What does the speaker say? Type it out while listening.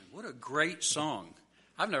What a great song.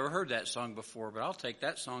 I've never heard that song before, but I'll take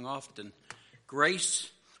that song often. Grace,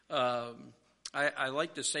 I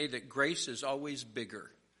like to say that grace is always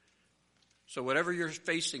bigger. So whatever you're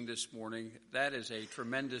facing this morning, that is a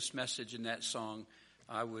tremendous message in that song.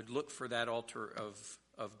 I would look for that altar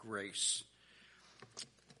of grace.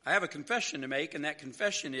 I have a confession to make, and that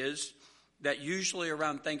confession is that usually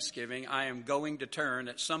around Thanksgiving, I am going to turn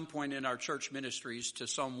at some point in our church ministries to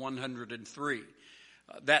Psalm 103.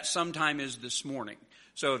 That sometime is this morning.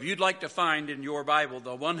 So if you'd like to find in your Bible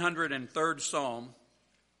the 103rd Psalm,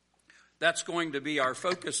 that's going to be our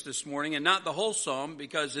focus this morning, and not the whole Psalm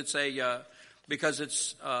because it's a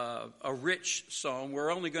rich Psalm.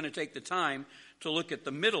 We're only going to take the time to look at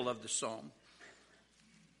the middle of the Psalm.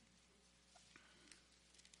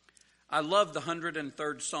 I love the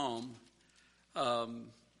 103rd Psalm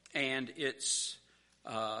and its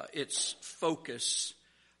focus.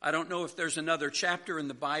 I don't know if there's another chapter in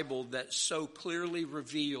the Bible that so clearly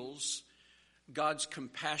reveals God's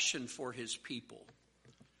compassion for his people.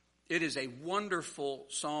 It is a wonderful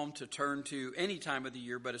psalm to turn to any time of the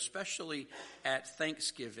year, but especially at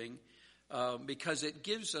Thanksgiving, because it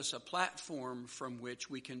gives us a platform from which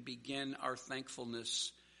we can begin our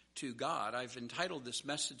thankfulness to God. I've entitled this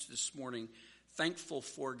message this morning, Thankful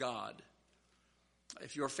for God.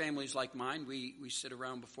 If your family's like mine, we sit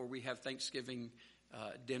around before we have Thanksgiving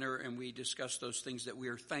dinner and we discuss those things that we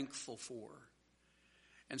are thankful for.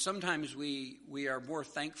 And sometimes we are more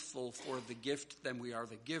thankful for the gift than we are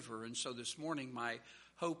the giver. And so this morning, my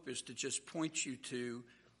hope is to just point you to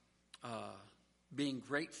being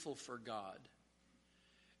grateful for God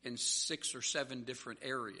in 6 or 7 different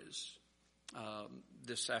areas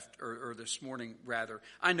this morning, rather.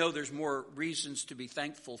 I know there's more reasons to be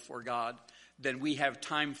thankful for God than we have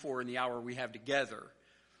time for in the hour we have together.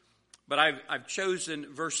 But I've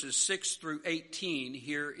chosen verses 6 through 18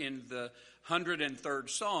 here in the 103rd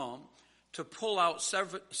Psalm to pull out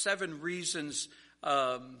 7 reasons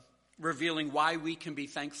revealing why we can be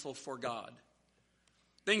thankful for God.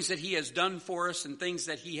 Things that he has done for us and things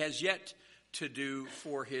that he has yet to do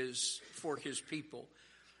for his people.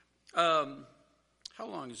 How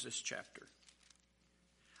long is this chapter?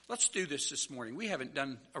 Let's do this morning. We haven't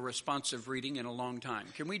done a responsive reading in a long time.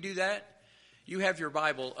 Can we do that? You have your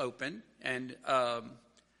Bible open, and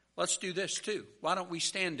let's do this too. Why don't we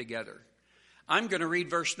stand together? I'm going to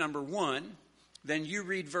read verse number 1, then you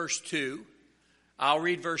read verse 2. I'll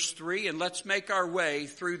read verse 3, and let's make our way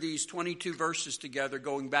through these 22 verses together,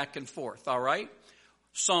 going back and forth, all right?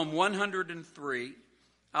 Psalm 103,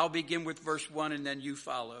 I'll begin with verse 1, and then you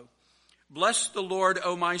follow. Bless the Lord,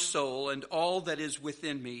 O my soul, and all that is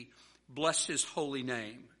within me. Bless his holy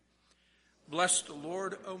name. Bless the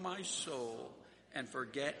Lord, O my soul, and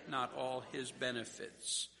forget not all his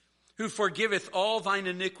benefits. Who forgiveth all thine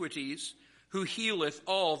iniquities, who healeth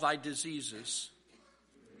all thy diseases.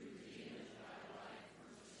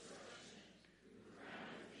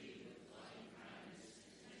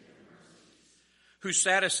 Who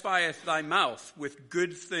satisfieth thy mouth with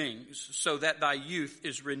good things, so that thy youth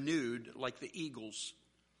is renewed like the eagles.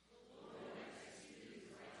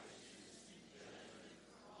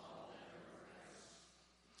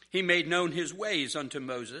 He made known his ways unto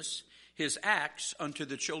Moses, his acts unto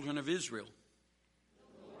the children of Israel.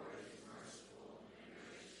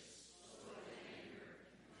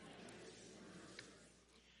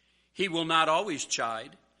 He will not always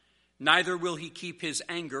chide, neither will he keep his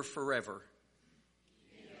anger forever.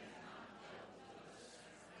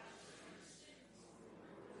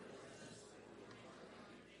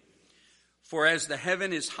 For as the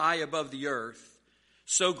heaven is high above the earth,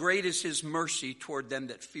 so great is his mercy toward them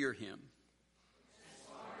that fear him.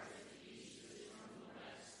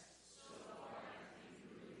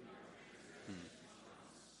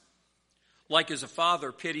 Like as a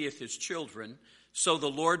father pitieth his children, so the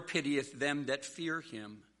Lord pitieth them that fear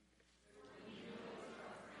him.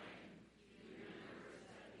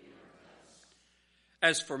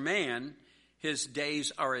 As for man, his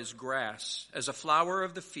days are as grass, as a flower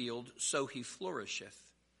of the field, so he flourisheth.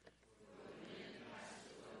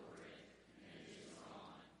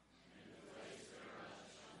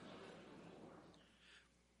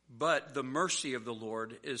 But the mercy of the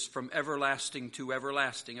Lord is from everlasting to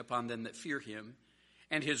everlasting upon them that fear him,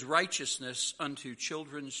 and his righteousness unto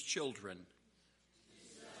children's children.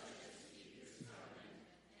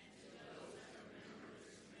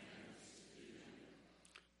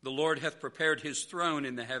 The Lord hath prepared his throne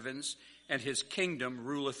in the heavens, and his kingdom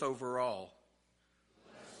ruleth over all.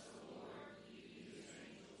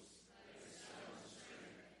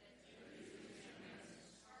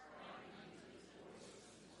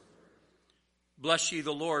 Bless ye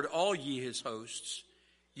the Lord, all ye his hosts,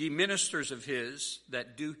 ye ministers of his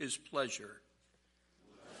that do his pleasure.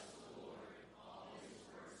 Bless the Lord, all his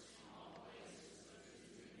works in all places of his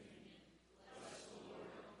dominion. Bless the Lord,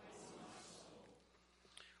 O my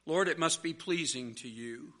soul. Lord, it must be pleasing to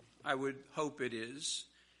you, I would hope it is,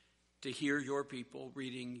 to hear your people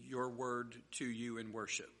reading your word to you in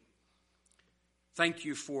worship. Thank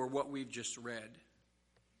you for what we've just read.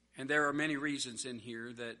 And there are many reasons in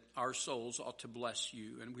here that our souls ought to bless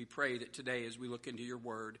you. And we pray that today, as we look into your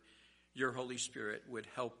word, your Holy Spirit would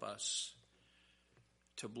help us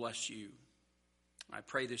to bless you. I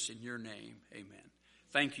pray this in your name. Amen.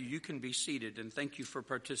 Thank you. You can be seated, and thank you for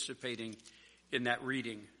participating in that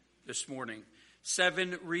reading this morning.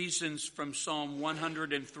 7 reasons from Psalm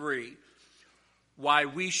 103 why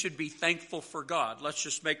we should be thankful for God. Let's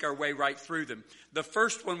just make our way right through them. The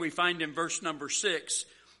first one we find in verse number 6.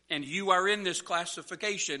 And you are in this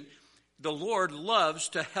classification. The Lord loves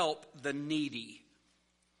to help the needy.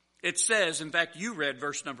 It says, in fact, you read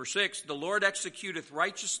verse number 6, the Lord executeth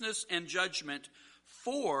righteousness and judgment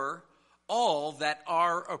for all that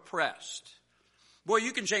are oppressed. Boy,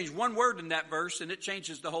 you can change one word in that verse and it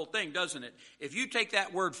changes the whole thing, doesn't it? If you take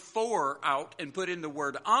that word for out and put in the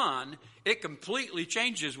word on, it completely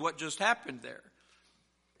changes what just happened there.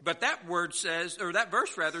 But that word says, or that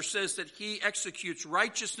verse rather, says that he executes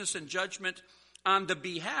righteousness and judgment on the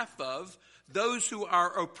behalf of those who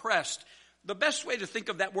are oppressed. The best way to think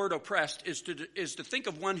of that word oppressed is to think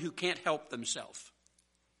of one who can't help themselves.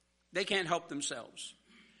 They can't help themselves.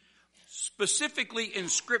 Specifically in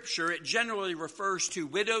Scripture, it generally refers to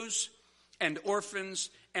widows and orphans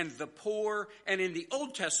and the poor, and in the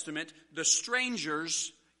Old Testament, the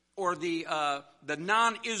strangers or the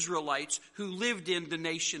non-Israelites who lived in the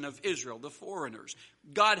nation of Israel, the foreigners.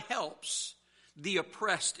 God helps the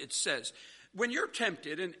oppressed, it says. When you're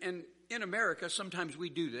tempted, and in America sometimes we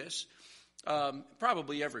do this,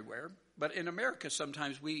 probably everywhere, but in America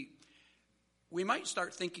sometimes we might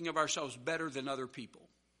start thinking of ourselves better than other people.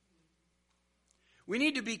 We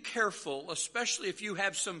need to be careful, especially if you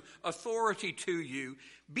have some authority to you,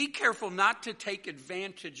 be careful not to take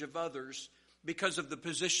advantage of others because of the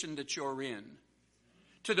position that you're in,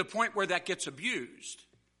 to the point where that gets abused.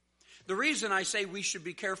 The reason I say we should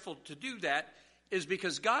be careful to do that is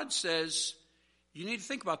because God says, you need to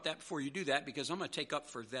think about that before you do that, because I'm going to take up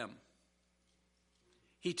for them.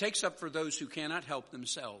 He takes up for those who cannot help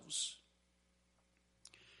themselves.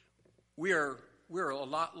 We're a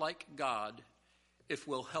lot like God if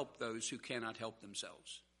we'll help those who cannot help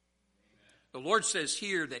themselves. Amen. The Lord says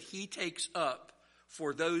here that he takes up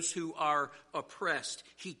for those who are oppressed.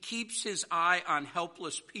 He keeps his eye on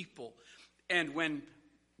helpless people. And when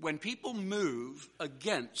people move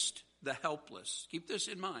against the helpless, keep this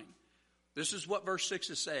in mind. This is what verse 6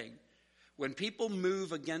 is saying. When people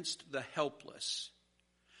move against the helpless,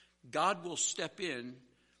 God will step in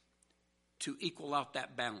to equal out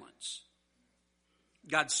that balance.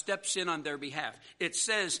 God steps in on their behalf. It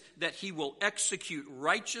says that he will execute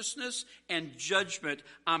righteousness and judgment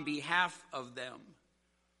on behalf of them.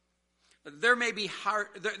 There may be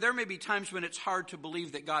times when it's hard to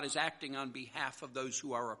believe that God is acting on behalf of those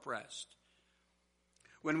who are oppressed.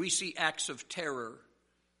 When we see acts of terror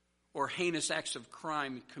or heinous acts of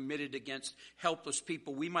crime committed against helpless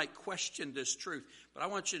people, we might question this truth. But I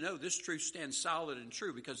want you to know this truth stands solid and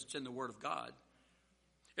true because it's in the Word of God.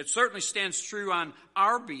 It certainly stands true on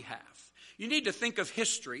our behalf. You need to think of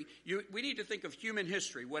history. We need to think of human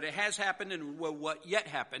history, what it has happened and what yet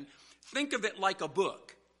happened. Think of it like a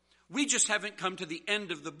book. We just haven't come to the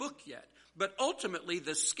end of the book yet. But ultimately,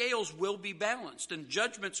 the scales will be balanced and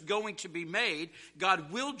judgment's going to be made. God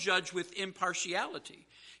will judge with impartiality.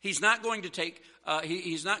 He's not going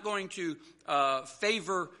to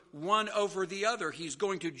favor one over the other. He's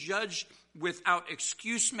going to judge without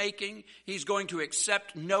excuse making. He's going to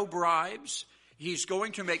accept no bribes. He's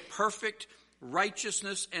going to make perfect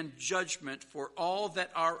righteousness and judgment for all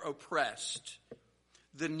that are oppressed,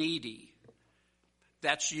 the needy.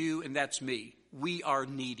 That's you and that's me. We are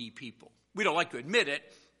needy people. We don't like to admit it,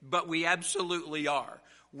 but we absolutely are.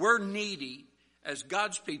 We're needy. As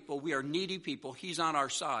God's people, we are needy people. He's on our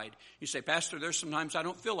side. You say, Pastor, there's sometimes I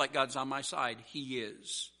don't feel like God's on my side. He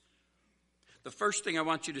is. The first thing I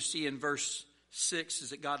want you to see in verse 6 is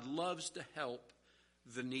that God loves to help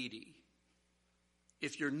the needy.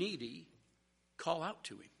 If you're needy, call out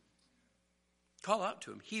to him. Call out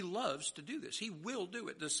to him. He loves to do this. He will do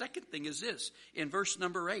it. The second thing is this. In verse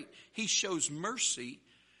number 8, he shows mercy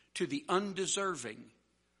to the undeserving.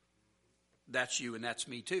 That's you and that's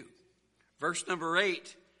me too. Verse number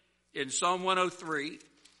 8 in Psalm 103,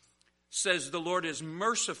 says the Lord is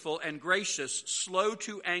merciful and gracious, slow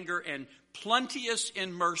to anger, and plenteous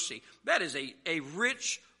in mercy. That is a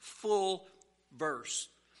rich, full verse.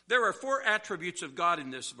 There are 4 attributes of God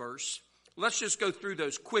in this verse. Let's just go through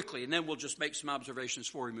those quickly, and then we'll just make some observations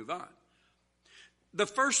before we move on. The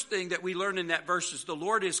first thing that we learn in that verse is the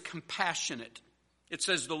Lord is compassionate. It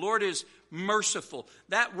says the Lord is merciful.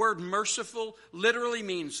 That word merciful literally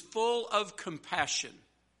means full of compassion.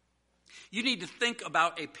 You need to think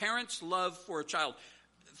about a parent's love for a child.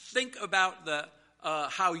 Think about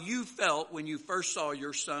how you felt when you first saw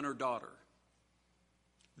your son or daughter.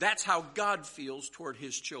 That's how God feels toward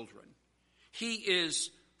his children. He is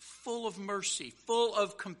full of mercy, full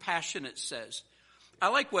of compassion, it says. I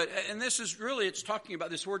like and this is really, it's talking about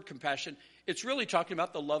this word compassion. It's really talking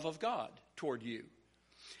about the love of God toward you.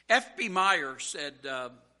 F.B. Meyer said,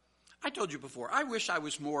 I told you before, I wish I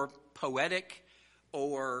was more poetic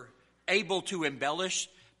or able to embellish.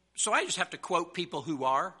 So I just have to quote people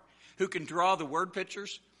who can draw the word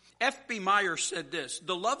pictures. F.B. Meyer said this: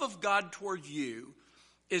 the love of God toward you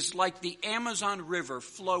is like the Amazon River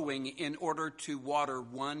flowing in order to water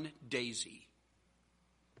one daisy.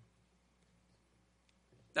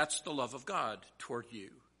 That's the love of God toward you.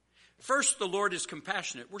 First, the Lord is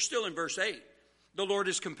compassionate. We're still in verse 8. The Lord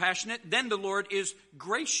is compassionate. Then the Lord is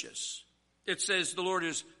gracious. It says the Lord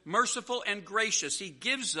is merciful and gracious. He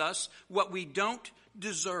gives us what we don't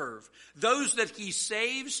deserve. Those that he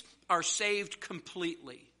saves are saved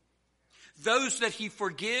completely. Those that he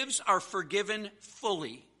forgives are forgiven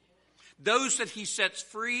fully. Those that he sets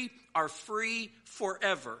free are free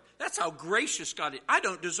forever. That's how gracious God is. I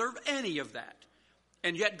don't deserve any of that.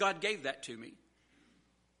 And yet God gave that to me.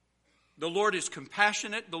 The Lord is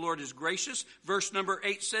compassionate. The Lord is gracious. Verse number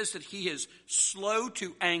 8 says that he is slow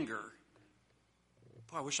to anger.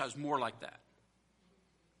 Boy, I wish I was more like that.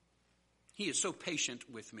 He is so patient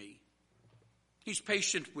with me. He's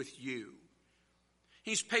patient with you.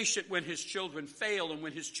 He's patient when his children fail and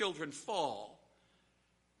when his children fall.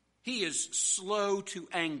 He is slow to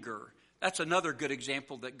anger. That's another good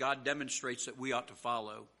example that God demonstrates that we ought to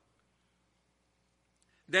follow.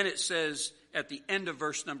 Then it says at the end of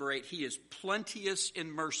verse number 8, he is plenteous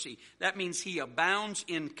in mercy. That means he abounds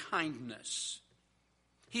in kindness.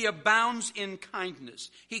 He abounds in kindness.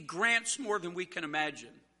 He grants more than we can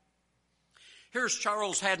imagine. Here's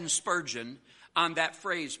Charles Haddon Spurgeon on that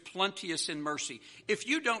phrase, plenteous in mercy. If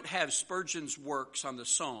you don't have Spurgeon's works on the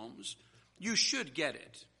Psalms, you should get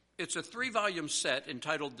it. It's a 3-volume set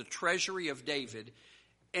entitled The Treasury of David,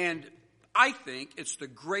 and I think it's the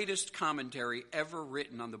greatest commentary ever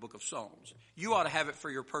written on the book of Psalms. You ought to have it for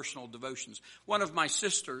your personal devotions. One of my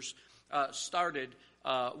sisters started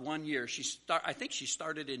one year. I think she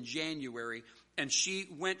started in January, and she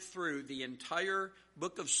went through the entire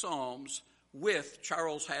book of Psalms with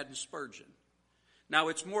Charles Haddon Spurgeon. Now,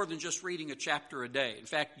 it's more than just reading a chapter a day. In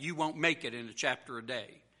fact, you won't make it in a chapter a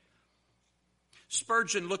day.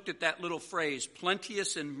 Spurgeon looked at that little phrase,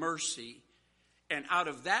 plenteous in mercy, and out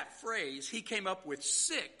of that phrase, he came up with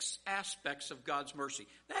 6 aspects of God's mercy.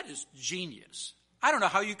 That is genius. I don't know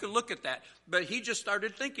how you can look at that, but he just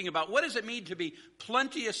started thinking about what does it mean to be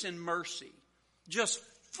plenteous in mercy, just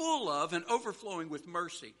full of and overflowing with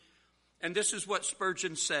mercy. And this is what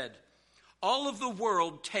Spurgeon said: all of the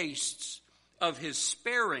world tastes of his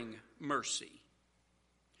sparing mercy.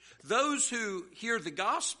 Those who hear the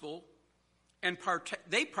gospel and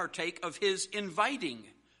they partake of his inviting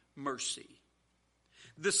mercy.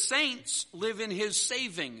 The saints live in his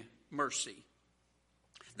saving mercy.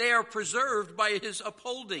 They are preserved by his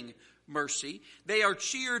upholding mercy. They are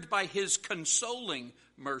cheered by his consoling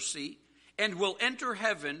mercy and will enter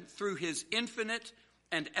heaven through his infinite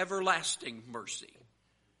and everlasting mercy.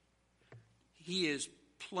 He is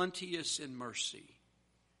plenteous in mercy.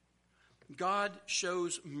 God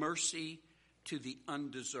shows mercy to the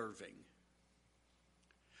undeserving.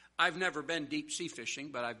 I've never been deep sea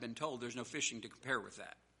fishing, but I've been told there's no fishing to compare with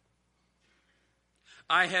that.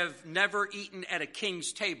 I have never eaten at a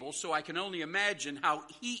king's table, so I can only imagine how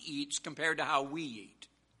he eats compared to how we eat.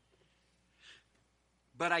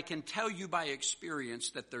 But I can tell you by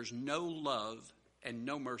experience that there's no love and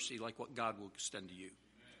no mercy like what God will extend to you.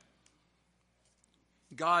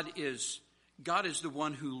 God is the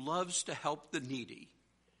one who loves to help the needy.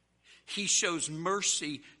 He shows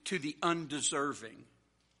mercy to the undeserving.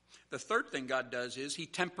 The third thing God does is he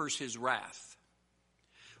tempers his wrath.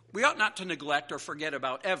 We ought not to neglect or forget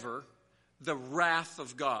about ever the wrath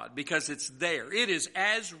of God, because it's there. It is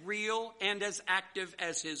as real and as active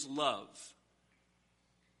as his love.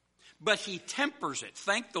 but he tempers it.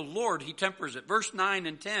 Thank the Lord he tempers it. Verse 9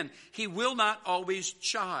 and 10, he will not always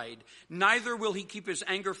chide, neither will he keep his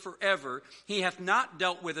anger forever. He hath not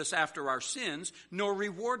dealt with us after our sins, nor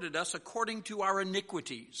rewarded us according to our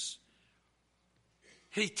iniquities.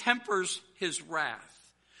 He tempers his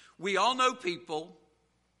wrath. We all know people,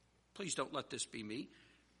 please don't let this be me,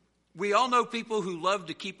 we all know people who love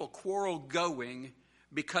to keep a quarrel going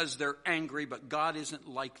because they're angry, but God isn't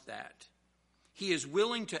like that. He is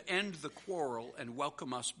willing to end the quarrel and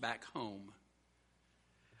welcome us back home.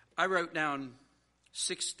 I wrote down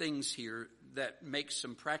 6 things here that make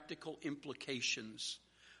some practical implications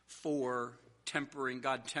for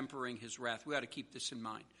God tempering his wrath. We ought to keep this in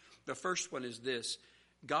mind. The first one is this: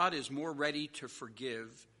 God is more ready to forgive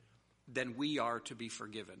than we are to be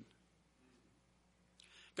forgiven.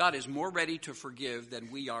 God is more ready to forgive than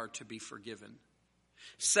we are to be forgiven.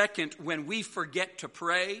 Second, when we forget to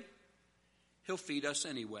pray, he'll feed us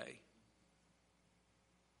anyway.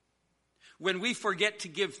 When we forget to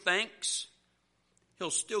give thanks, he'll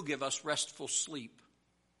still give us restful sleep.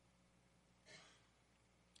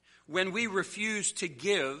 When we refuse to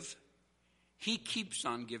give, he keeps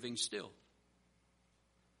on giving still.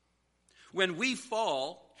 When we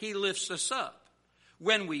fall, he lifts us up.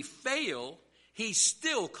 When we fail, he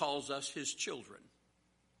still calls us his children.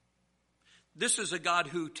 This is a God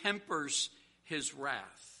who tempers his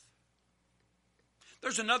wrath.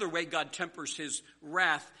 There's another way God tempers his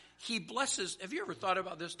wrath. He blesses. Have you ever thought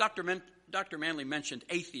about this? Dr. Manley mentioned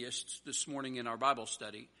atheists this morning in our Bible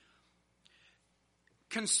study.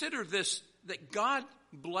 Consider this, that God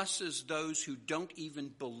blesses those who don't even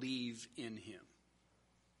believe in him.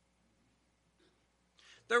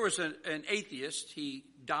 There was an atheist. He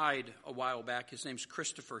died a while back. His name's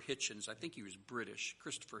Christopher Hitchens. I think he was British,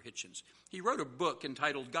 Christopher Hitchens. He wrote a book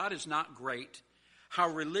entitled God is Not Great: How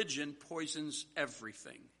Religion Poisons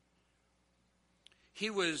Everything. He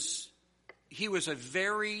was a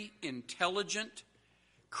very intelligent,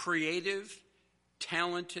 creative,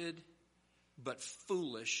 talented, but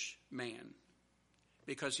foolish man.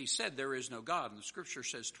 Because he said there is no God. And the scripture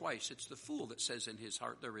says twice, it's the fool that says in his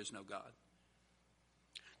heart there is no God.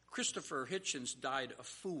 Christopher Hitchens died a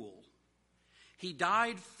fool. He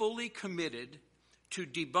died fully committed to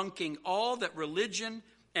debunking all that religion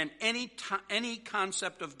and any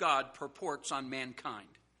concept of God purports on mankind.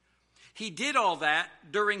 He did all that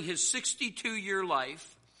during his 62-year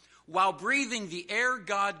life while breathing the air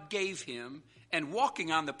God gave him and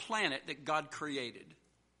walking on the planet that God created.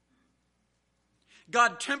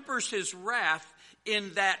 God tempers his wrath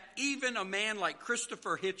in that even a man like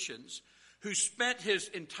Christopher Hitchens, who spent his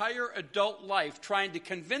entire adult life trying to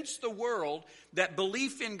convince the world that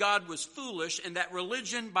belief in God was foolish and that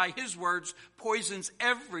religion, by his words, poisons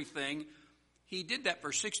everything, he did that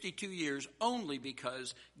for 62 years only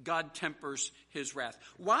because God tempers his wrath.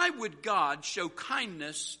 Why would God show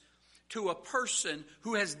kindness to a person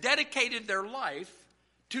who has dedicated their life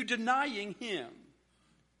to denying him?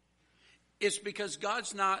 It's because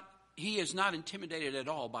he is not intimidated at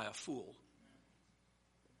all by a fool.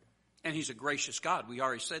 And he's a gracious God. We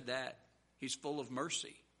already said that. He's full of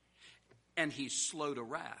mercy. And he's slow to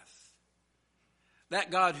wrath. That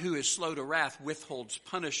God who is slow to wrath withholds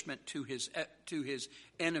punishment to his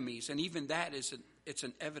enemies. And even that it's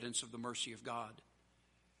an evidence of the mercy of God.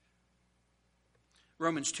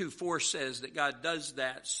 Romans 2:4 says that God does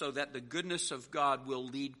that so that the goodness of God will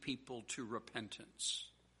lead people to repentance.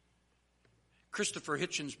 Christopher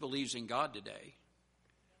Hitchens believes in God today.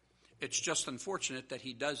 It's just unfortunate that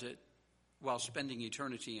he does it while spending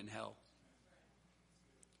eternity in hell.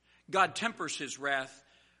 God tempers his wrath,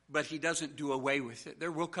 but he doesn't do away with it.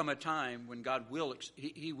 There will come a time when God will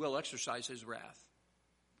exercise his wrath.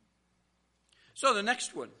 So the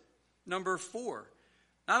next one, number 4.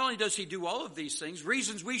 Not only does he do all of these things,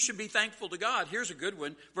 reasons we should be thankful to God. Here's a good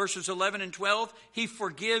one. Verses 11 and 12, he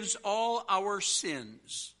forgives all our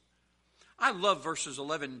sins. I love verses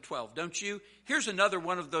 11 and 12, don't you? Here's another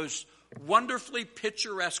one of those wonderfully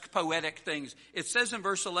picturesque, poetic things. It says in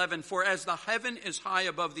verse 11, for as the heaven is high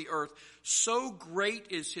above the earth, so great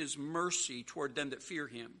is his mercy toward them that fear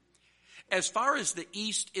him. As far as the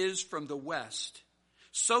east is from the west,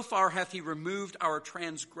 so far hath he removed our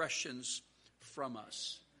transgressions from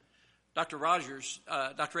us. Dr.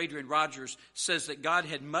 Adrian Rogers says that God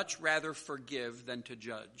had much rather forgive than to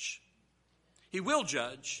judge. He will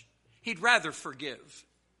judge. He'd rather forgive.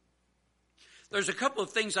 There's a couple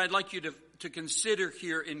of things I'd like you to consider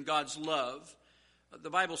here in God's love. The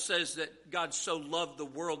Bible says that God so loved the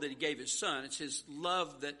world that he gave his son. It's his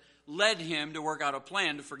love that led him to work out a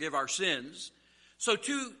plan to forgive our sins. So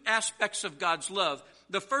 2 aspects of God's love.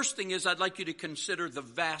 the first thing is I'd like you to consider the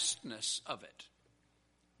vastness of it.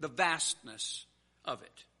 The vastness of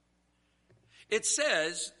it. It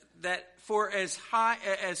says that for as high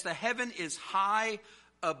as the heaven is high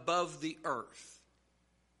above the earth.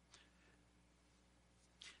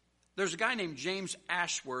 There's a guy named James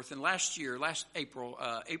Ashworth, and last April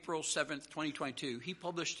 7th, 2022, he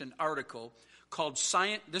published an article called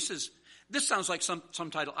Science. This sounds like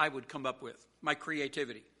some title I would come up with, my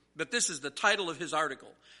creativity. But this is the title of his article.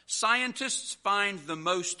 Scientists find the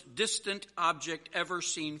most distant object ever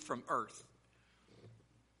seen from Earth.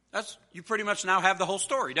 You pretty much now have the whole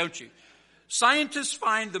story, don't you? Scientists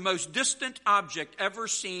find the most distant object ever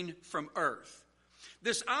seen from Earth.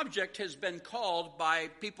 This object has been called by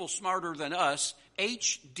people smarter than us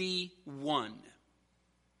HD1.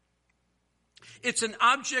 It's an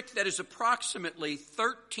object that is approximately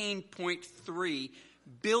 13.3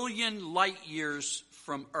 billion light years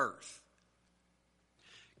from Earth.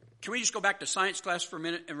 Can we just go back to science class for a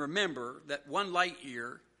minute and remember that 1 light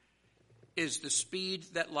year is the speed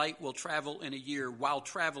that light will travel in a year while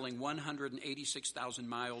traveling 186,000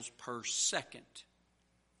 miles per second.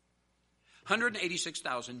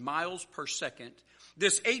 186,000 miles per second.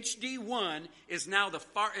 This HD1 is now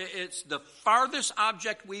it's the farthest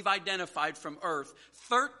object we've identified from Earth,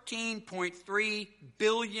 13.3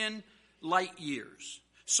 billion light years.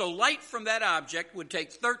 So light from that object would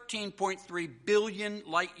take 13.3 billion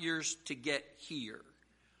light years to get here.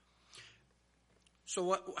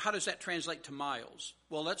 So how does that translate to miles?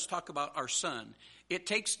 Well, let's talk about our sun. It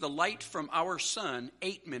takes the light from our sun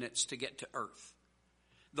 8 minutes to get to Earth.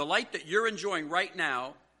 The light that you're enjoying right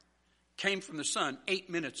now came from the sun 8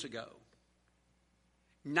 minutes ago.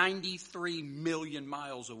 93 million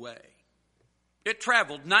miles away. It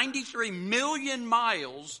traveled 93 million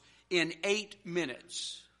miles in 8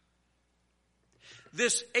 minutes.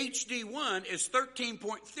 This HD1 is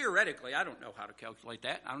theoretically, I don't know how to calculate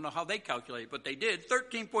that. I don't know how they calculate it, but they did.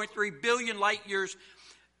 13.3 billion light years.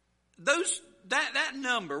 That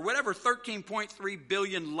number, whatever 13.3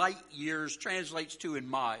 billion light years translates to in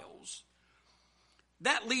miles,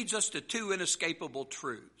 that leads us to 2 inescapable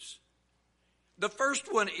truths. The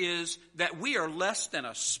first one is that we are less than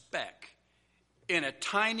a speck in a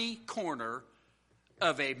tiny corner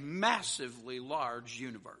of a massively large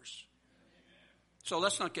universe. So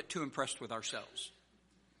let's not get too impressed with ourselves.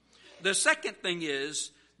 The second thing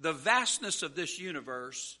is the vastness of this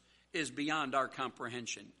universe is beyond our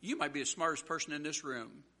comprehension. You might be the smartest person in this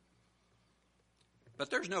room,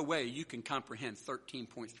 but there's no way you can comprehend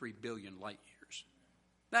 13.3 billion light years.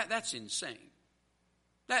 That's insane.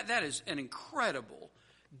 That is an incredible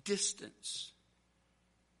distance.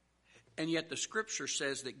 And yet the scripture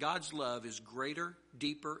says that God's love is greater,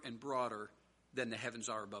 deeper, and broader than the heavens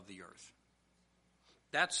are above the earth.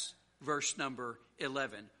 That's verse number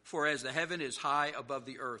 11. For as the heaven is high above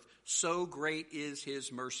the earth, so great is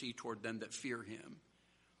his mercy toward them that fear him.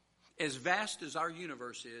 As vast as our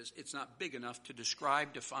universe is, it's not big enough to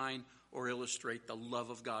describe, define, or illustrate the love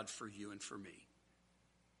of God for you and for me.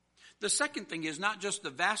 The second thing is not just the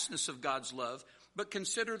vastness of God's love, but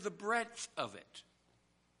consider the breadth of it.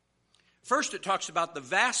 First, it talks about the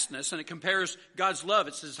vastness, and it compares God's love.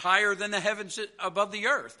 It says higher than the heavens above the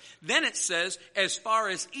earth. Then it says, as far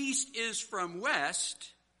as east is from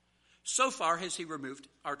west, so far has he removed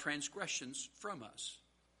our transgressions from us.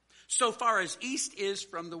 So far as east is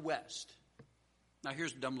from the west. Now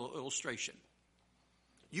here's a dumb little illustration.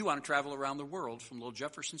 You want to travel around the world from little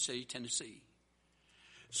Jefferson City, Tennessee.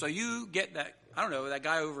 So you get that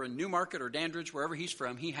guy over in Newmarket or Dandridge, wherever he's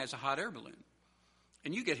from, he has a hot air balloon.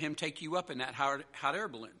 And you get him take you up in that hot air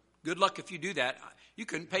balloon. Good luck if you do that. You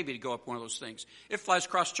couldn't pay me to go up one of those things. It flies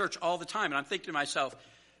across church all the time. And I'm thinking to myself,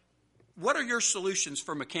 what are your solutions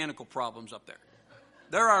for mechanical problems up there?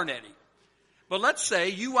 There aren't any. But let's say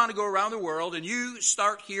you want to go around the world and you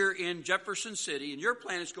start here in Jefferson City and your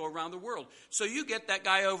plan is to go around the world. So you get that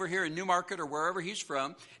guy over here in Newmarket or wherever he's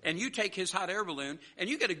from and you take his hot air balloon and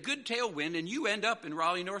you get a good tailwind and you end up in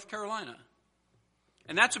Raleigh, North Carolina.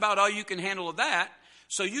 And that's about all you can handle of that.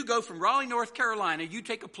 So you go from Raleigh, North Carolina, you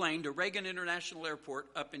take a plane to Reagan International Airport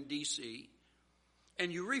up in D.C.,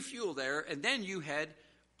 and you refuel there, and then you head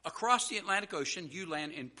across the Atlantic Ocean. You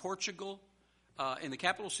land in Portugal, in the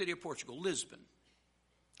capital city of Portugal, Lisbon.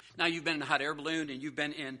 Now you've been in a hot air balloon, and you've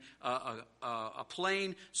been in a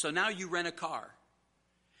plane, so now you rent a car,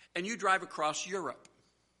 and you drive across Europe.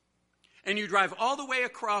 And you drive all the way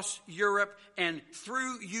across Europe, and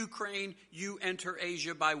through Ukraine, you enter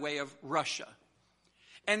Asia by way of Russia.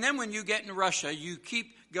 And then when you get in Russia, you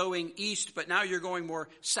keep going east, but now you're going more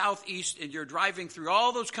southeast, and you're driving through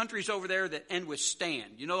all those countries over there that end with Stan.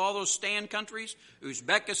 You know all those Stan countries?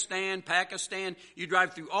 Uzbekistan, Pakistan. You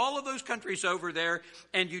drive through all of those countries over there,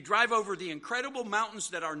 and you drive over the incredible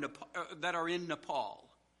mountains that are in Nepal.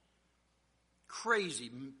 Crazy,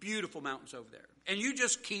 beautiful mountains over there. And you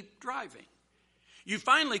just keep driving. You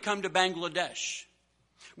finally come to Bangladesh.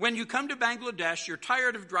 When you come to Bangladesh, you're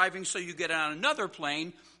tired of driving, so you get on another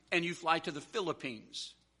plane and you fly to the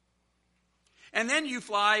Philippines. And then you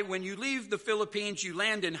fly, when you leave the Philippines, you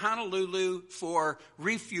land in Honolulu for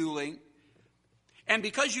refueling. And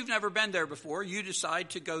because you've never been there before, you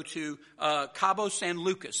decide to go to Cabo San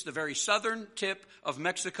Lucas, the very southern tip of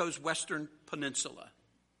Mexico's western peninsula.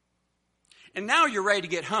 And now you're ready to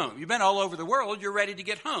get home. You've been all over the world. You're ready to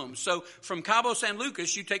get home. So from Cabo San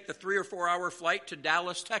Lucas, you take the 3 or 4 hour flight to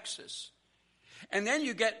Dallas, Texas. And then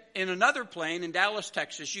you get in another plane in Dallas,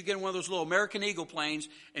 Texas. You get in one of those little American Eagle planes,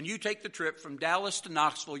 and you take the trip from Dallas to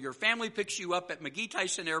Knoxville. Your family picks you up at McGee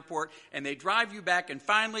Tyson Airport, and they drive you back. And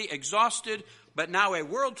finally, exhausted, but now a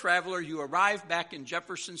world traveler, you arrive back in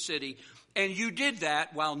Jefferson City. And you did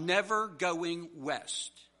that while never going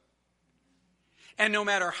west. And no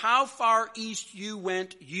matter how far east you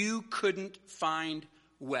went, you couldn't find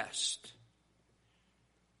west.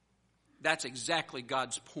 That's exactly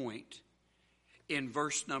God's point in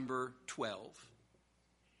verse number 12.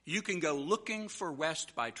 You can go looking for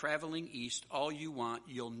west by traveling east all you want.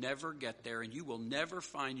 You'll never get there, and you will never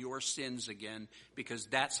find your sins again, because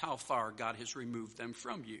that's how far God has removed them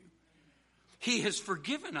from you. He has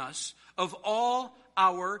forgiven us of all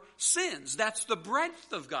our sins. That's the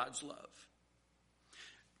breadth of God's love.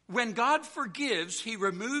 When God forgives, He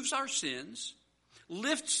removes our sins,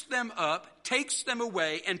 lifts them up, takes them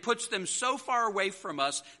away, and puts them so far away from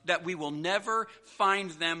us that we will never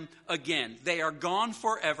find them again. They are gone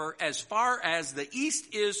forever, as far as the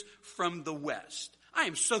east is from the west. I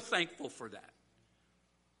am so thankful for that.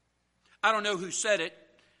 I don't know who said it.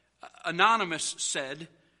 Anonymous said,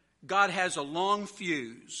 God has a long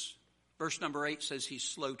fuse. Verse number 8 says He's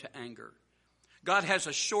slow to anger. God has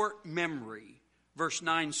a short memory. Verse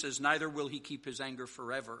 9 says, neither will He keep His anger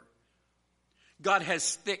forever. God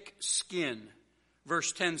has thick skin.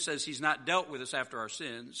 Verse 10 says He's not dealt with us after our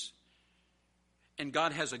sins. And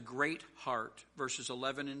God has a great heart. Verses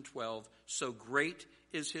 11 and 12, so great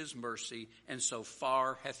is His mercy, and so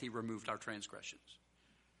far hath He removed our transgressions.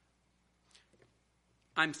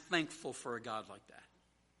 I'm thankful for a God like that.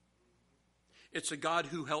 It's a God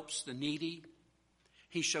who helps the needy.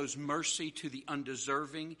 He shows mercy to the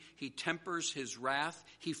undeserving. He tempers His wrath.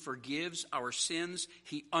 He forgives our sins.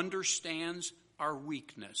 He understands our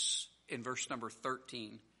weakness. In verse number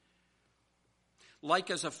 13.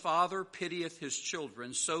 Like as a father pitieth his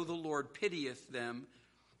children, so the Lord pitieth them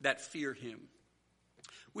that fear Him.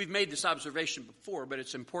 We've made this observation before, but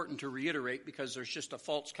it's important to reiterate because there's just a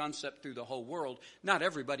false concept through the whole world. Not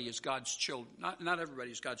everybody is God's children. Not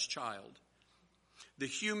everybody is God's child. The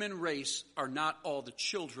human race are not all the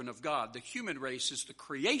children of God. The human race is the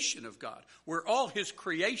creation of God. We're all His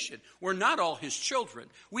creation. We're not all His children.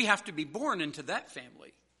 We have to be born into that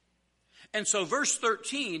family. And so verse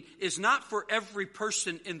 13 is not for every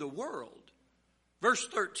person in the world. Verse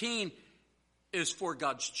 13 is for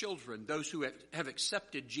God's children, those who have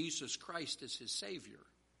accepted Jesus Christ as His Savior.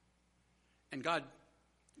 And God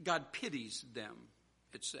pities them,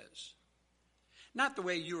 it says. Not the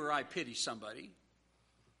way you or I pity somebody.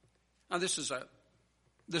 Now, this is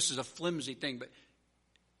a flimsy thing, but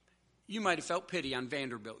you might have felt pity on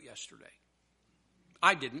Vanderbilt yesterday.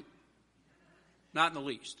 I didn't. Not in the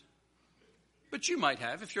least. But you might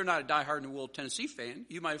have. If you're not a diehard New World Tennessee fan,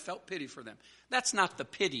 you might have felt pity for them. That's not the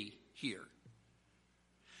pity here.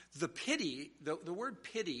 The pity, the word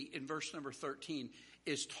pity in verse number 13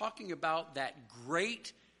 is talking about that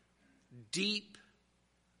great, deep,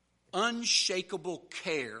 unshakable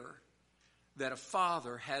care that a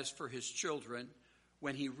father has for his children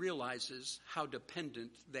when he realizes how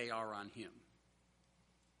dependent they are on him.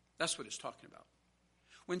 That's what it's talking about.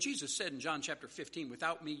 When Jesus said in John chapter 15,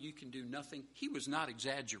 without me you can do nothing, He was not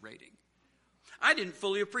exaggerating. I didn't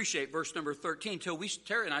fully appreciate verse number 13 till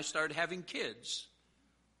Terry and I started having kids.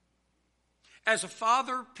 As a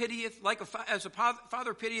father pitieth, as a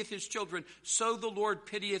father pitieth his children, so the Lord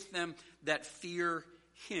pitieth them that fear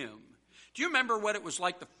Him. Do you remember what it was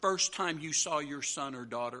like the first time you saw your son or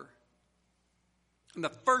daughter? And the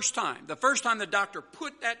first time the doctor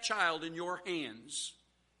put that child in your hands.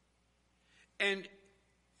 And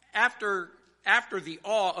after the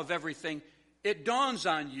awe of everything, it dawns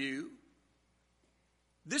on you,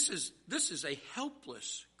 this is a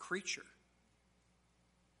helpless creature.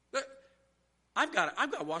 I've got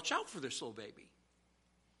to watch out for this little baby.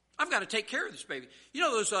 I've got to take care of this baby. You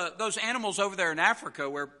know those animals over there in Africa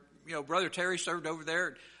where, Brother Terry served over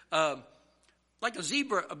there, like a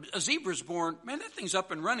zebra's born, man, that thing's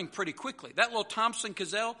up and running pretty quickly. That little Thompson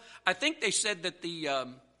gazelle, I think they said that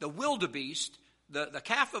the wildebeest, the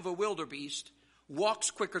calf of a wildebeest,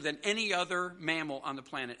 walks quicker than any other mammal on the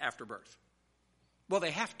planet after birth. Well,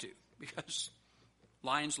 they have to, because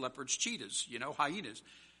lions, leopards, cheetahs, hyenas.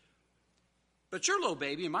 But your little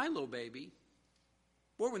baby and my little baby,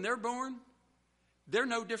 boy, when they're born, they're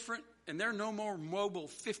no different, and they're no more mobile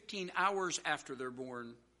 15 hours after they're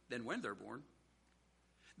born than when they're born.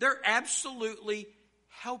 They're absolutely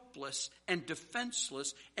helpless and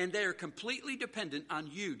defenseless, and they are completely dependent on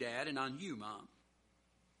you, Dad, and on you, Mom.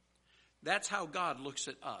 That's how God looks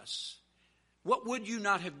at us. What would you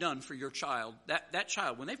not have done for your child, that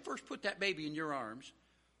child, when they first put that baby in your arms,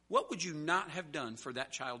 what would you not have done for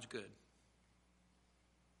that child's good?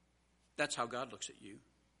 That's how God looks at you.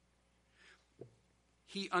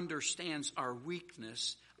 He understands our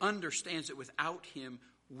weakness, understands that without him,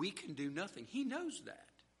 we can do nothing. He knows that.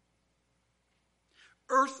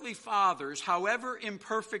 Earthly fathers, however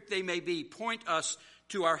imperfect they may be, point us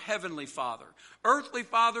to our Heavenly Father. Earthly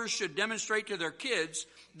fathers should demonstrate to their kids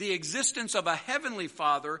the existence of a Heavenly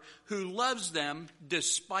Father who loves them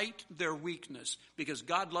despite their weakness, because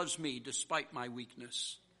God loves me despite my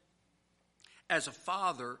weakness. As a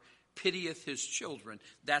father pitieth his children,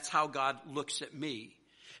 that's how God looks at me.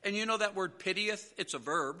 And you know that word pitieth? It's a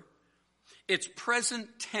verb. It's present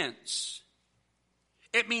tense.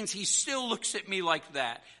 It means he still looks at me like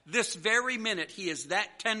that. This very minute, he is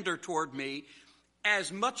that tender toward me,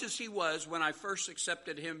 as much as he was when I first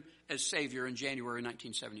accepted him as Savior in January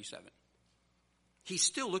 1977. He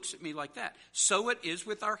still looks at me like that. So it is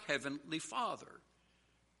with our Heavenly Father.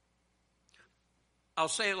 I'll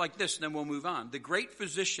say it like this, and then we'll move on. The great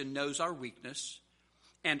physician knows our weakness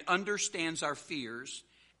and understands our fears,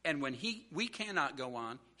 and when we cannot go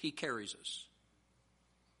on, he carries us.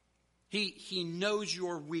 He knows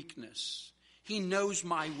your weakness. He knows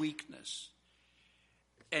my weakness.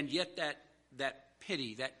 And yet that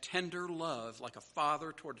pity, that tender love, like a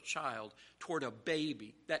father toward a child, toward a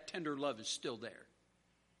baby, that tender love is still there.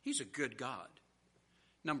 He's a good God.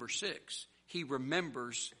 Number 6, he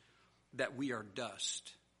remembers that we are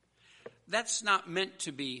dust. That's not meant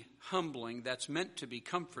to be humbling. That's meant to be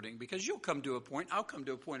comforting, because you'll come to a point, I'll come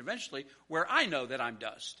to a point eventually, where I know that I'm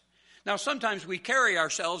dust. Now, sometimes we carry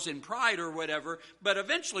ourselves in pride or whatever, but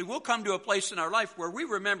eventually we'll come to a place in our life where we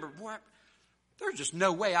remember, boy, there's just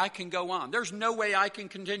no way I can go on. There's no way I can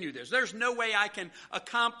continue this. There's no way I can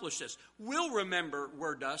accomplish this. We'll remember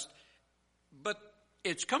we're dust, but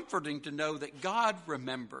it's comforting to know that God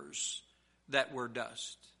remembers that we're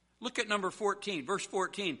dust. Look at number 14, verse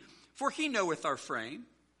 14. For he knoweth our frame.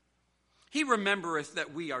 He remembereth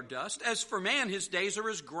that we are dust. As for man, his days are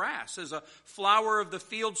as grass, as a flower of the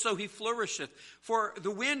field, so he flourisheth. For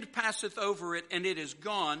the wind passeth over it, and it is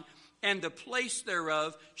gone, and the place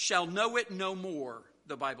thereof shall know it no more,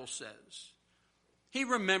 the Bible says. He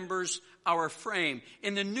remembers our frame.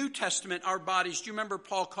 In the New Testament, our bodies, do you remember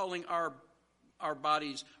Paul calling our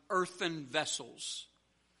bodies earthen vessels?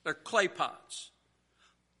 They're clay pots.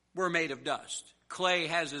 We're made of dust. Clay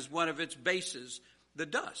has as one of its bases the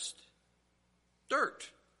dust. Dirt.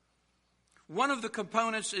 One of the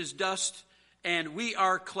components is dust, and we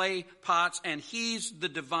are clay pots, and he's the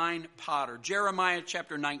divine potter. Jeremiah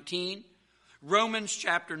chapter 19, Romans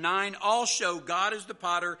chapter 9, all show God is the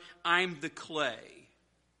potter, I'm the clay.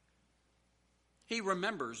 He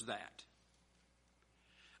remembers that.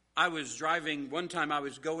 I was driving, one time I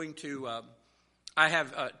was going to, I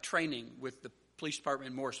have training with the police department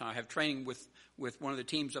in Morrison. I have training with one of the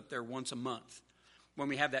teams up there once a month. When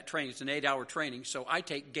we have that training, it's an 8-hour training, so I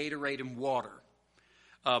take Gatorade and water.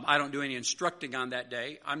 I don't do any instructing on that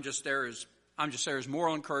day. I'm just there as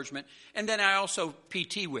moral encouragement, and then I also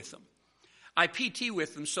PT with them. I PT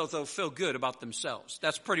with them so they'll feel good about themselves.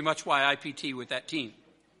 That's pretty much why I PT with that team.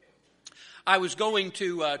 I was going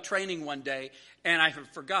to training one day, and I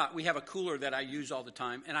forgot. We have a cooler that I use all the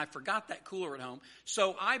time, and I forgot that cooler at home.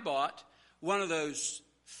 So I bought one of those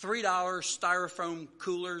 $3 styrofoam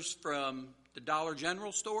coolers from the Dollar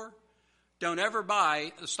General store. Don't ever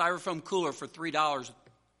buy a styrofoam cooler for $3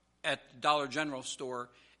 at the Dollar General store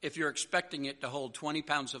if you're expecting it to hold 20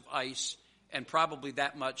 pounds of ice and probably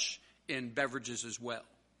that much in beverages as well.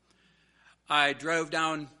 I drove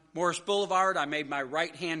down Morris Boulevard. I made my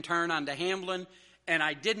right-hand turn onto Hamlin, and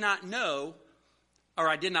I did not know, or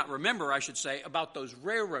I did not remember, I should say, about those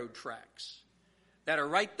railroad tracks that are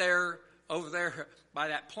right there, over there by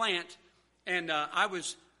that plant. And I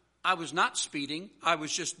was I was not speeding. I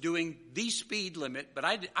was just doing the speed limit, but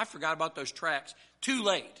I forgot about those tracks too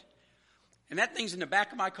late. And that thing's in the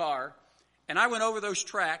back of my car, and I went over those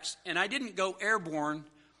tracks, and I didn't go airborne,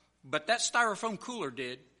 but that styrofoam cooler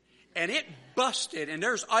did, and it busted, and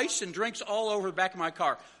there's ice and drinks all over the back of my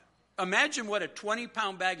car. Imagine what a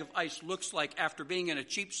 20-pound bag of ice looks like after being in a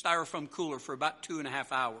cheap styrofoam cooler for about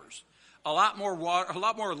 2.5 hours. A lot more water, a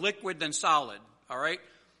lot more liquid than solid, all right?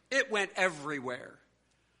 It went everywhere.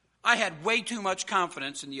 I had way too much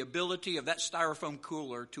confidence in the ability of that styrofoam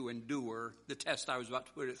cooler to endure the test I was about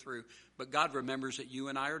to put it through. But God remembers that you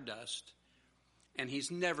and I are dust, and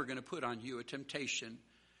he's never going to put on you a temptation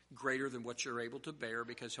greater than what you're able to bear,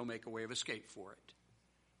 because he'll make a way of escape for it.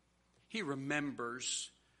 He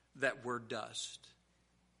remembers that we're dust.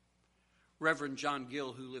 Reverend John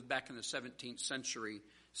Gill, who lived back in the 17th century,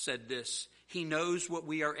 said this: he knows what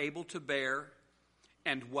we are able to bear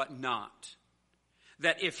and what not.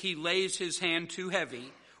 That if he lays his hand too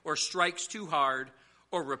heavy, or strikes too hard,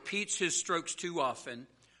 or repeats his strokes too often,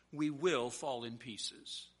 we will fall in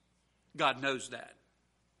pieces. God knows that.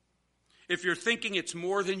 If you're thinking it's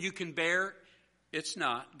more than you can bear, it's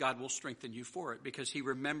not. God will strengthen you for it, because he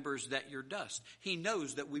remembers that you're dust. He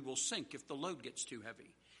knows that we will sink if the load gets too heavy.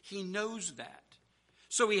 He knows that.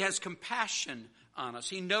 So he has compassion on us.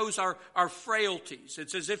 He knows our frailties.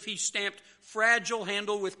 It's as if he stamped fragile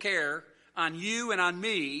handle with care on you and on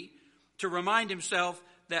me to remind himself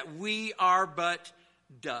that we are but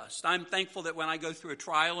dust. I'm thankful that when I go through a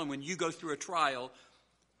trial, and when you go through a trial,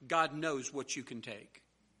 God knows what you can take.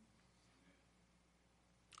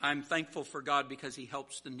 I'm thankful for God because he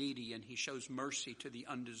helps the needy and he shows mercy to the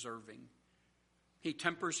undeserving. He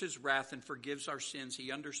tempers his wrath and forgives our sins.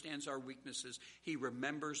 He understands our weaknesses. He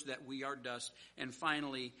remembers that we are dust. And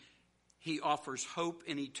finally, he offers hope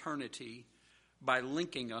in eternity by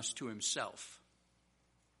linking us to himself.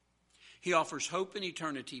 He offers hope in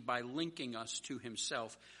eternity by linking us to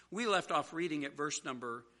himself. We left off reading at verse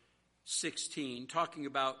number 16, talking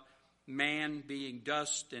about man being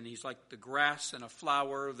dust, and he's like the grass and a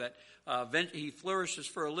flower that he flourishes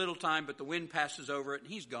for a little time, but the wind passes over it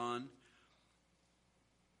and he's gone.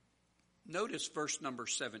 Notice verse number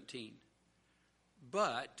 17.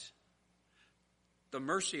 But the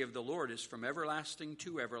mercy of the Lord is from everlasting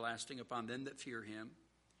to everlasting upon them that fear him,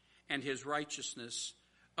 and his righteousness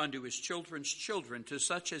unto his children's children, to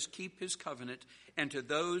such as keep his covenant, and to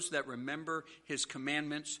those that remember his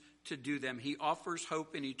commandments to do them. He offers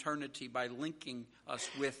hope in eternity by linking us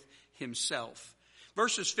with himself.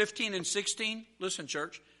 Verses 15 and 16, listen,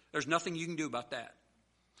 church, there's nothing you can do about that.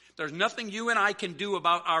 There's nothing you and I can do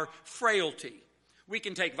about our frailty. We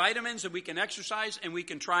can take vitamins and we can exercise and we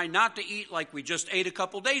can try not to eat like we just ate a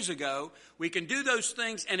couple days ago. We can do those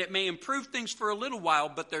things and it may improve things for a little while,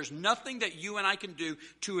 but there's nothing that you and I can do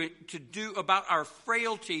to do about our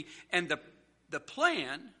frailty and the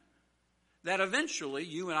plan that eventually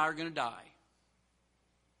you and I are going to die.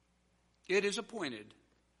 It is appointed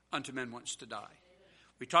unto men once to die.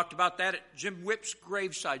 We talked about that at Jim Whipp's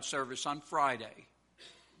graveside service on Friday.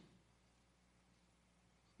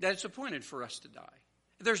 That it's appointed for us to die.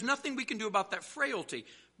 There's nothing we can do about that frailty,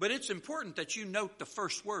 but it's important that you note the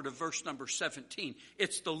first word of verse number 17.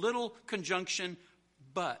 It's the little conjunction,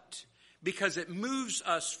 but, because it moves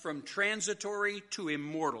us from transitory to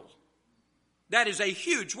immortal. That is a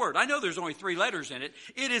huge word. I know there's only 3 letters in it.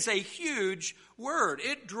 It is a huge word.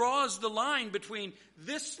 It draws the line between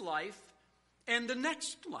this life and the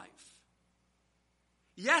next life.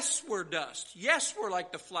 Yes, we're dust. Yes, we're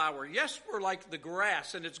like the flower. Yes, we're like the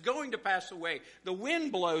grass, and it's going to pass away. The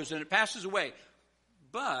wind blows and it passes away.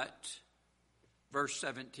 But, verse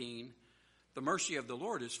 17, the mercy of the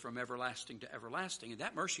Lord is from everlasting to everlasting, and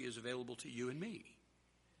that mercy is available to you and me.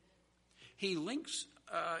 He links,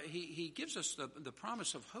 he gives us the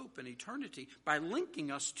promise of hope and eternity by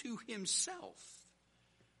linking us to himself.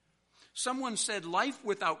 Someone said life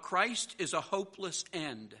without Christ is a hopeless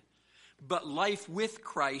end. But life with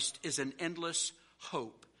Christ is an endless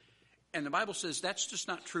hope. And the Bible says that's just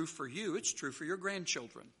not true for you. It's true for your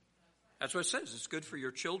grandchildren. That's what it says. It's good for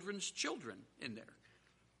your children's children in there.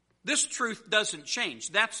 This truth doesn't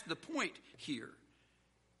change. That's the point here.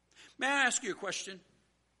 May I ask you a question?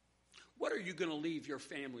 What are you going to leave your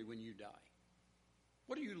family when you die?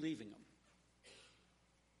 What are you leaving them?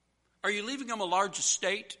 Are you leaving them a large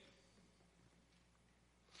estate?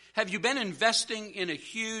 Have you been investing in a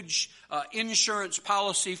huge insurance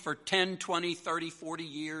policy for 10, 20, 30, 40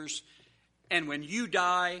 years? And when you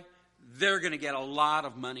die, they're going to get a lot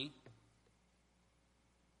of money?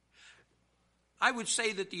 I would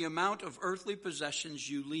say that the amount of earthly possessions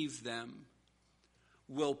you leave them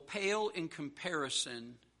will pale in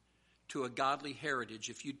comparison to a godly heritage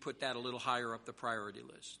if you'd put that a little higher up the priority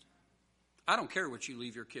list. I don't care what you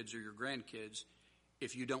leave your kids or your grandkids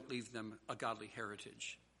if you don't leave them a godly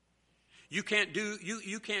heritage. You can't do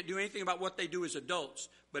anything about what they do as adults,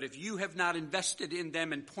 but if you have not invested in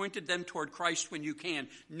them and pointed them toward Christ when you can,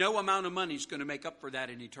 no amount of money is going to make up for that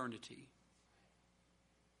in eternity.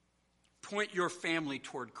 Point your family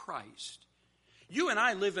toward Christ. You and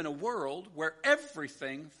I live in a world where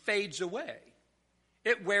everything fades away.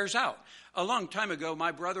 It wears out. A long time ago,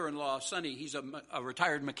 my brother-in-law, Sonny, he's a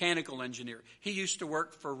retired mechanical engineer. He used to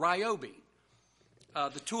work for Ryobi,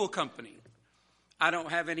 the tool company. I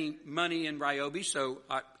don't have any money in Ryobi, so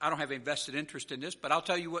I don't have a vested interest in this, but I'll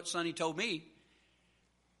tell you what Sonny told me.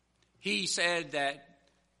 He said that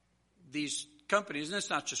these companies, and it's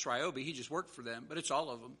not just Ryobi, he just worked for them, but it's all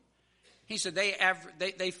of them. He said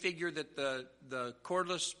they figure that the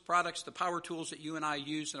cordless products, the power tools that you and I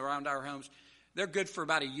use around our homes, they're good for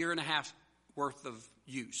about a year and a half worth of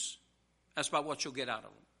use. That's about what you'll get out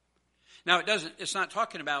of them. Now, it's not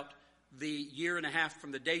talking about the year and a half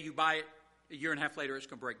from the day you buy it. A year and a half later, it's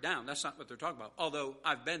going to break down. That's not what they're talking about. Although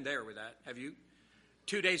I've been there with that. Have you?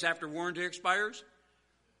 2 days after warranty expires?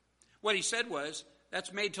 What he said was,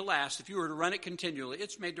 that's made to last. If you were to run it continually,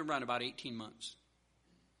 it's made to run about 18 months.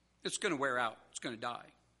 It's going to wear out. It's going to die.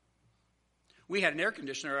 We had an air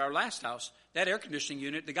conditioner at our last house. That air conditioning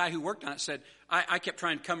unit, the guy who worked on it said, I kept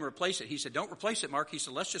trying to come and replace it. He said, don't replace it, Mark. He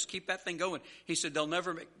said, let's just keep that thing going. He said, they'll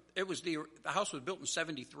never make, the house was built in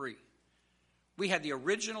 1973. We had the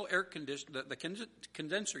original air conditioner, the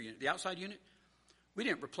condenser unit, the outside unit. We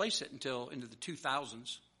didn't replace it until into the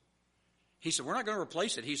 2000s. He said, we're not going to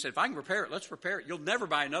replace it. He said, if I can repair it, let's repair it. You'll never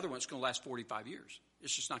buy another one that's going to last 45 years.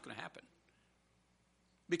 It's just not going to happen.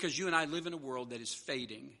 Because you and I live in a world that is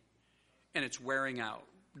fading and it's wearing out.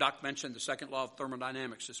 Doc mentioned the second law of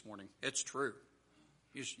thermodynamics this morning. It's true.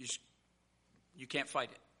 You can't fight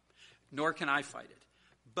it. Nor can I fight it.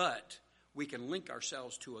 But we can link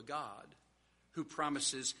ourselves to a God who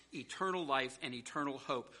promises eternal life and eternal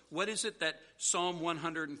hope. What is it that Psalm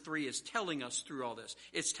 103 is telling us through all this?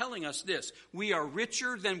 It's telling us this: we are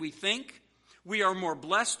richer than we think. We are more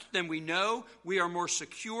blessed than we know. We are more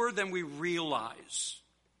secure than we realize.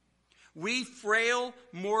 We frail,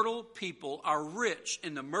 mortal people are rich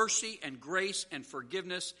in the mercy and grace and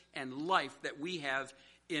forgiveness and life that we have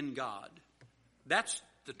in God. That's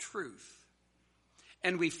the truth.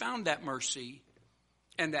 And we found that mercy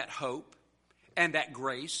and that hope and that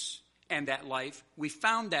grace and that life. We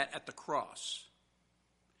found that at the cross.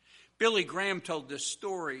 Billy Graham told this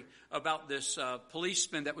story about this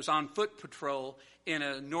policeman that was on foot patrol in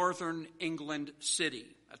a northern England city,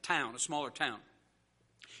 a smaller town.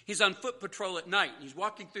 He's on foot patrol at night. He's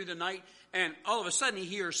walking through the night, and all of a sudden he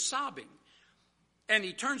hears sobbing. And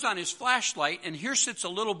he turns on his flashlight, and here sits a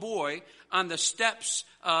little boy on the steps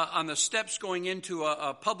going into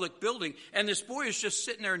a public building. And this boy is just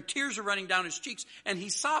sitting there, and tears are running down his cheeks, and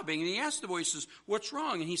he's sobbing. And he asks the boy, he says, what's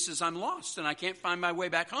wrong? And he says, I'm lost, and I can't find my way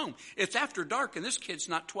back home. It's after dark, and this kid's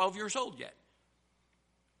not 12 years old yet.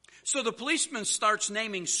 So the policeman starts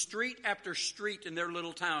naming street after street in their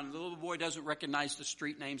little town. The little boy doesn't recognize the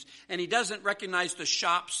street names, and he doesn't recognize the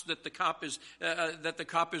shops that the cop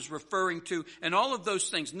is referring to, and all of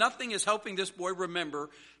those things. Nothing is helping this boy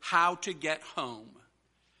remember how to get home.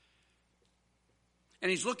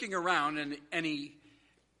 And he's looking around, and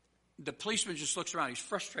the policeman just looks around. He's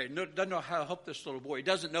frustrated. Doesn't know how to help this little boy. He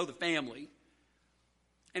doesn't know the family.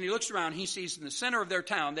 And he looks around. He sees in the center of their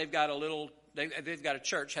town, they've got a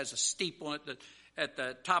church, has a steeple at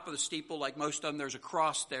the top of the steeple, like most of them, there's a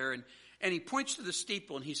cross there. And he points to the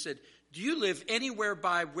steeple and he said, do you live anywhere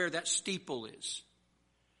by where that steeple is?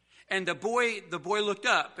 And the boy looked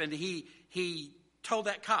up and he told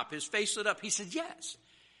that cop, his face lit up. He said, yes.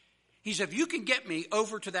 He said, if you can get me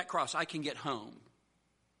over to that cross, I can get home.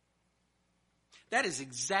 That is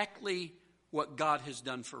exactly what God has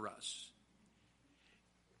done for us.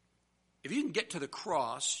 If you can get to the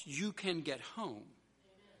cross, you can get home.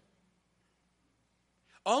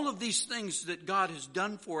 All of these things that God has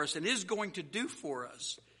done for us and is going to do for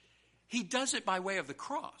us, He does it by way of the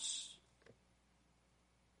cross.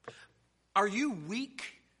 Are you weak?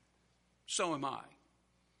 So am I.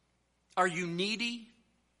 Are you needy?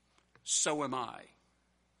 So am I.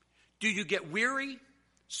 Do you get weary?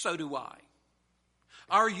 So do I.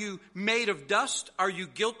 Are you made of dust? Are you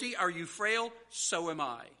guilty? Are you frail? So am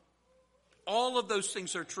I. All of those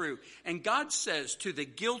things are true. And God says to the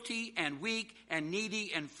guilty and weak and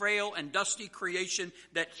needy and frail and dusty creation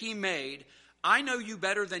that He made, I know you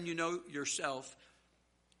better than you know yourself.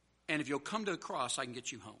 And if you'll come to the cross, I can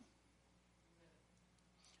get you home.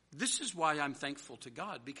 This is why I'm thankful to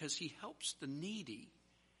God, because he helps the needy.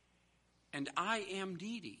 And I am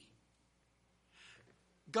needy.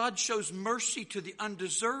 God shows mercy to the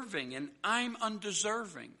undeserving, and I'm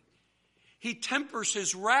undeserving. He tempers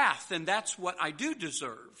his wrath, and that's what I do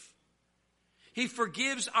deserve. He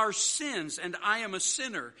forgives our sins, and I am a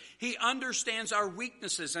sinner. He understands our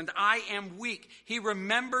weaknesses, and I am weak. He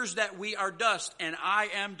remembers that we are dust, and I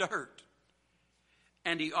am dirt.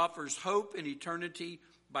 And he offers hope in eternity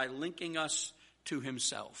by linking us to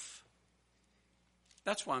himself.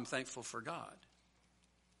 That's why I'm thankful for God.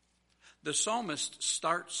 The psalmist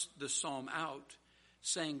starts the psalm out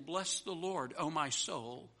saying, "Bless the Lord, O my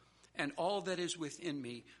soul, and all that is within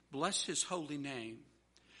me. Bless his holy name.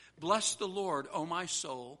 Bless the Lord, O my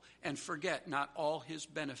soul, and forget not all his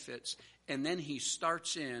benefits." And then he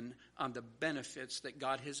starts in on the benefits that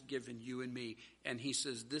God has given you and me. And he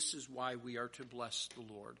says, this is why we are to bless the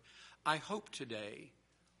Lord. I hope today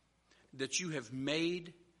that you have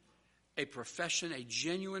made a profession, a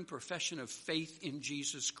genuine profession of faith in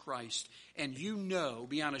Jesus Christ. And you know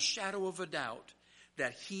beyond a shadow of a doubt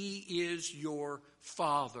that he is your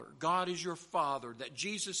Father. God is your Father. That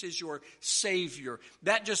Jesus is your Savior.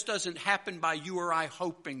 That just doesn't happen by you or I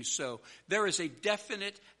hoping so. There is a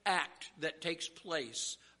definite act that takes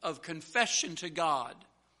place of confession to God,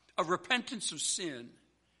 of repentance of sin,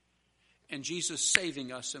 and Jesus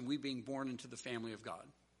saving us and we being born into the family of God.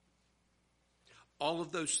 All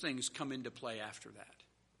of those things come into play after that.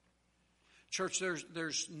 Church,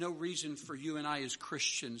 there's no reason for you and I as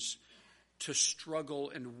Christians to struggle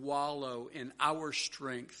and wallow in our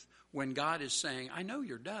strength when God is saying, I know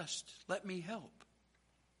you're dust. Let me help.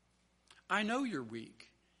 I know you're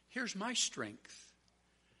weak. Here's my strength.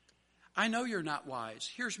 I know you're not wise.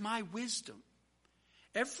 Here's my wisdom.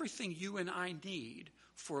 Everything you and I need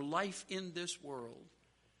for life in this world,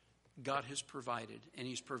 God has provided, and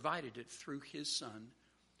he's provided it through his Son,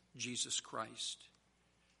 Jesus Christ.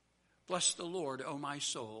 Bless the Lord, O my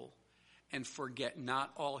soul, and forget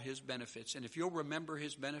not all his benefits. And if you'll remember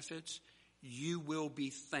his benefits, you will be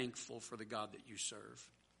thankful for the God that you serve.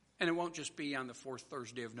 And it won't just be on the fourth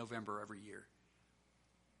Thursday of November every year.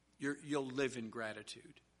 You'll live in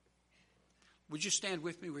gratitude. Would you stand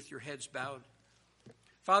with me with your heads bowed?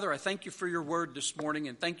 Father, I thank you for your word this morning,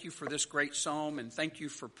 and thank you for this great psalm, and thank you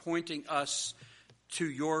for pointing us to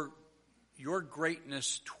your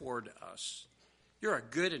greatness toward us. You're a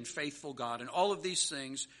good and faithful God, and all of these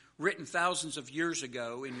things written thousands of years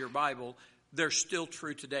ago in your Bible, they're still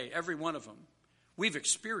true today, every one of them. We've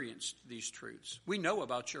experienced these truths. We know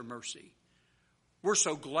about your mercy. We're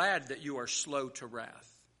so glad that you are slow to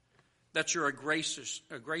wrath, that you're a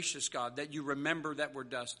gracious God, that you remember that we're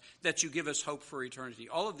dust, that you give us hope for eternity.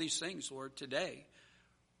 All of these things, Lord, today,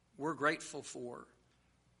 we're grateful for.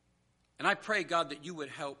 And I pray, God, that you would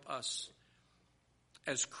help us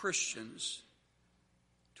as Christians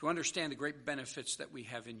to understand the great benefits that we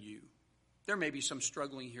have in you. There may be some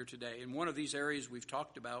struggling here today. In one of these areas we've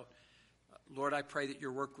talked about, Lord, I pray that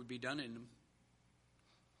your work would be done in them.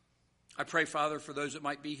 I pray, Father, for those that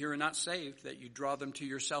might be here and not saved, that you draw them to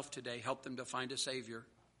yourself today. Help them to find a Savior.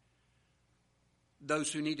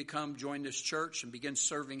 Those who need to come join this church and begin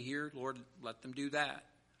serving here, Lord, let them do that.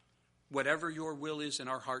 Whatever your will is in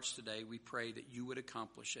our hearts today, we pray that you would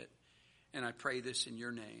accomplish it. And I pray this in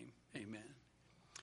your name. Amen.